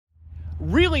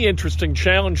Really interesting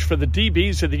challenge for the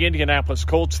DBs of the Indianapolis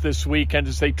Colts this weekend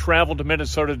as they travel to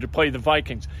Minnesota to play the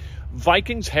Vikings.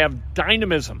 Vikings have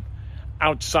dynamism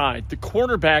outside. The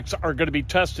cornerbacks are going to be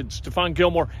tested. Stephon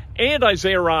Gilmore and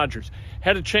Isaiah Rodgers.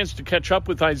 Had a chance to catch up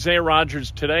with Isaiah Rodgers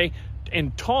today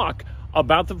and talk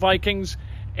about the Vikings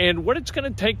and what it's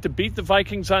going to take to beat the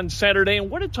Vikings on Saturday, and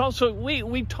what it's also,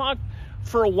 we talked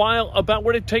for a while about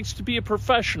what it takes to be a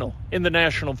professional in the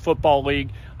National Football League.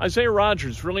 Isaiah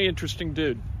Rodgers, really interesting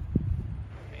dude.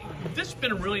 This has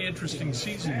been a really interesting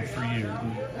season for you,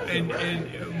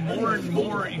 and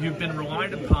more you've been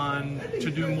relied upon to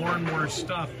do more and more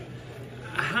stuff.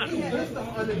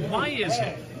 Why is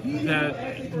it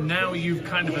that now you've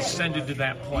kind of ascended to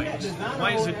that place?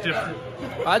 Why is it different?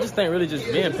 I just think really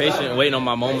just being patient, waiting on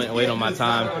my moment, waiting on my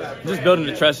time, just building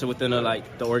the trust within the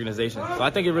organization. So I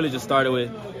think it really just started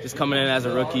with just coming in as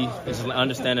a rookie, just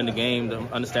understanding the game,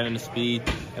 understanding the speed,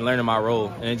 and learning my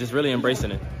role, and just really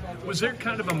embracing it. Was there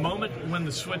kind of a moment when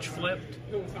the switch flipped?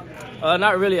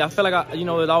 Not really. I feel like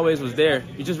it always was there.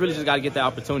 You just really got to get the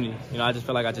opportunity. I just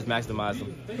feel like I just maximized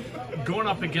them. Going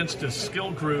up against a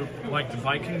skill group like the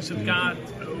Vikings have got,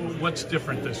 what's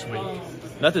different this week?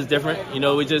 Nothing's different.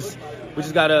 We just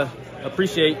got to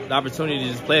appreciate the opportunity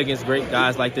to just play against great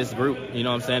guys like this group. You know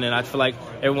what I'm saying? And I feel like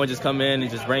everyone just come in and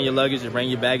just bring your luggage and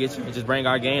bring your baggage and just bring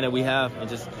our game that we have, and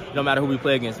just no matter who we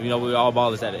play against, we're all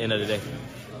ballers at the end of the day.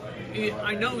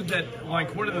 I know that,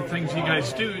 one of the things you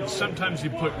guys do, sometimes you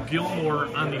put Gilmore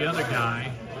on the other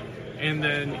guy, and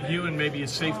then you and maybe a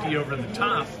safety over the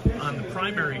top on the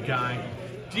primary guy.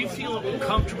 Do you feel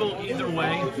comfortable either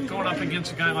way, going up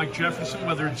against a guy like Jefferson,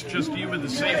 whether it's just you with the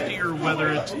safety or whether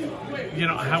it's,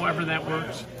 however that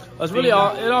works? It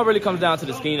all really comes down to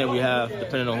the scheme that we have,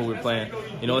 depending on who we're playing.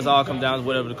 It's all comes down to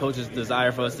whatever the coaches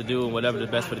desire for us to do and whatever the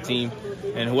best for the team.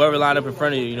 And whoever line up in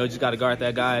front of you, just got to guard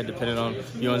that guy depending on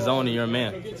you're in zone and you're a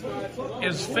man.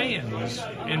 As fans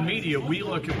and media, we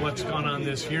look at what's gone on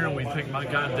this year and we think, my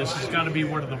God, this has got to be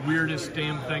one of the weirdest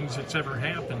damn things that's ever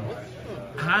happened.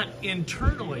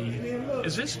 Internally,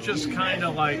 is this just kind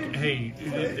of like, hey,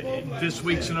 this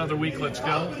week's another week, let's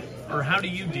go? Or how do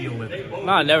you deal with it?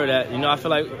 Nah, never that. I feel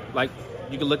like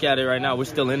you can look at it right now. We're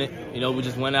still in it. We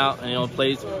just went out and,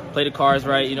 play the cards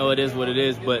right. It is what it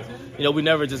is. But, we're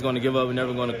never just going to give up. We're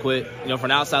never going to quit. From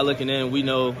the outside looking in, we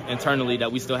know internally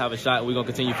that we still have a shot and we're going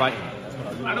to continue fighting.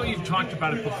 I know you've talked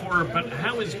about it before, but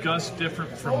how is Gus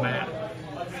different from Matt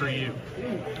for you?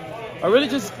 Really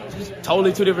just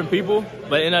totally two different people,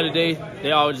 but at the end of the day,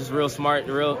 they all just real smart.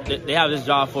 They have this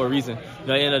job for a reason. At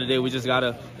the end of the day, we just got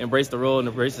to embrace the role and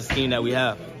embrace the scheme that we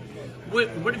have.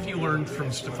 What have you learned from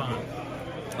Stephon?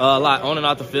 A lot, on and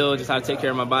off the field, just how to take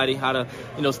care of my body, how to,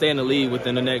 stay in the league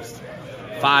within the next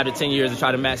 5 to 10 years and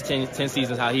try to match 10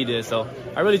 seasons how he did. So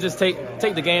I really just take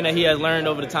the game that he has learned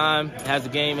over the time, as the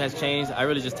game has changed. I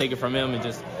really just take it from him and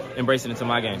just embrace it into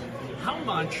my game. How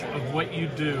much of what you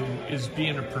do is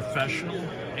being a professional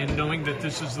and knowing that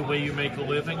this is the way you make a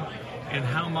living, and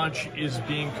how much is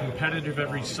being competitive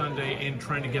every Sunday and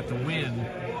trying to get the win?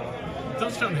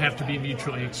 Those don't have to be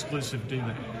mutually exclusive, do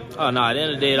they? Oh, no. At the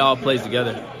end of the day, it all plays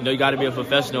together. You got to be a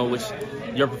professional, which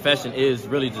your profession is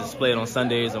really to display it on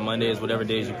Sundays or Mondays, whatever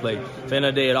days you play. So at the end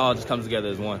of the day, it all just comes together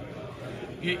as one.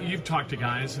 You've talked to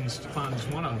guys, and Stephon's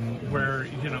one of them, where,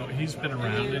 he's been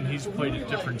around and he's played at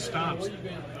different stops.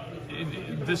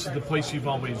 This is the place you've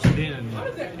always been.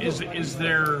 Is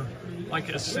there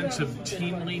a sense of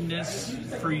teamliness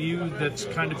for you that's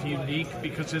kind of unique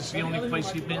because it's the only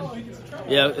place you've been?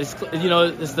 Yeah, it's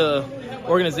the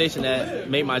organization that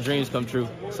made my dreams come true.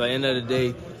 So at the end of the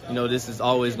day, this is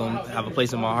always going to have a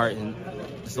place in my heart, and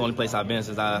it's the only place I've been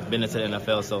since I've been into the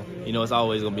NFL. So it's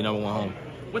always going to be number one home.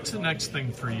 What's the next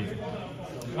thing for you?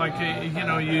 I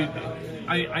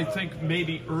think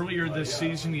maybe earlier this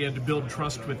season you had to build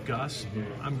trust with Gus.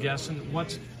 I'm guessing.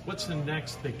 What's the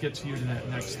next that gets you to that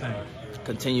next thing?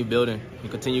 Continue building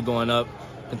and continue going up.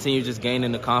 Continue just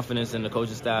gaining the confidence in the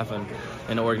coaching staff and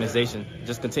the organization.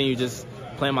 Just continue just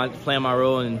playing my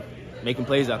role and making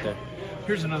plays out there.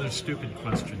 Here's another stupid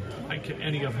question.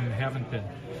 Any of them haven't been.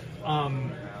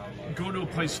 Go to a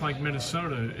place like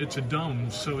Minnesota, it's a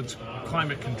dome, so it's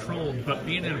climate controlled, but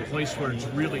being in a place where it's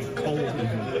really cold,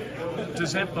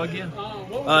 does that bug you?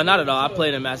 Not at all. I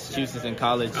played in Massachusetts in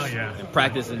college. Oh, yeah. And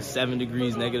practiced in 7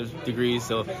 degrees, negative degrees,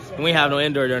 so we have no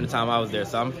indoor during the time I was there,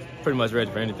 so I'm pretty much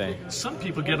ready for anything. Some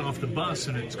people get off the bus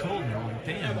and it's cold, and they're like,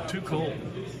 damn, too cold.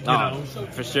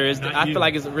 For sure. I feel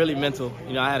like it's really mental.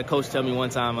 I had a coach tell me one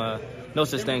time, no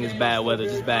such thing as bad weather,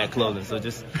 just bad clothing. So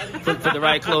just put the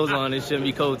right clothes on. It shouldn't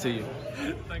be cold to you.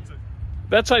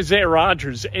 That's Isaiah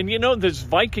Rodgers. And this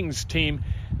Vikings team,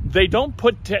 they don't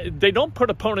put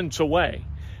opponents away.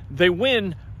 They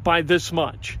win by this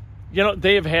much. You know,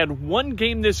 they have had one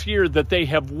game this year that they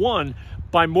have won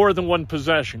by more than one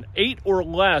possession, 8 or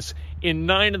less in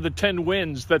 9 of the 10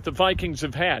 wins that the Vikings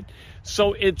have had.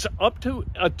 So it's up to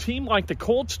a team like the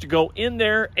Colts to go in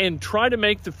there and try to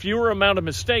make the fewer amount of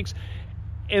mistakes.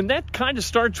 And that kind of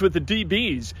starts with the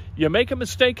DBs. You make a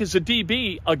mistake as a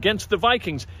DB against the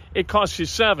Vikings, it costs you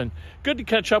 7. Good to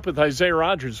catch up with Isaiah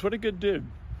Rodgers. What a good dude.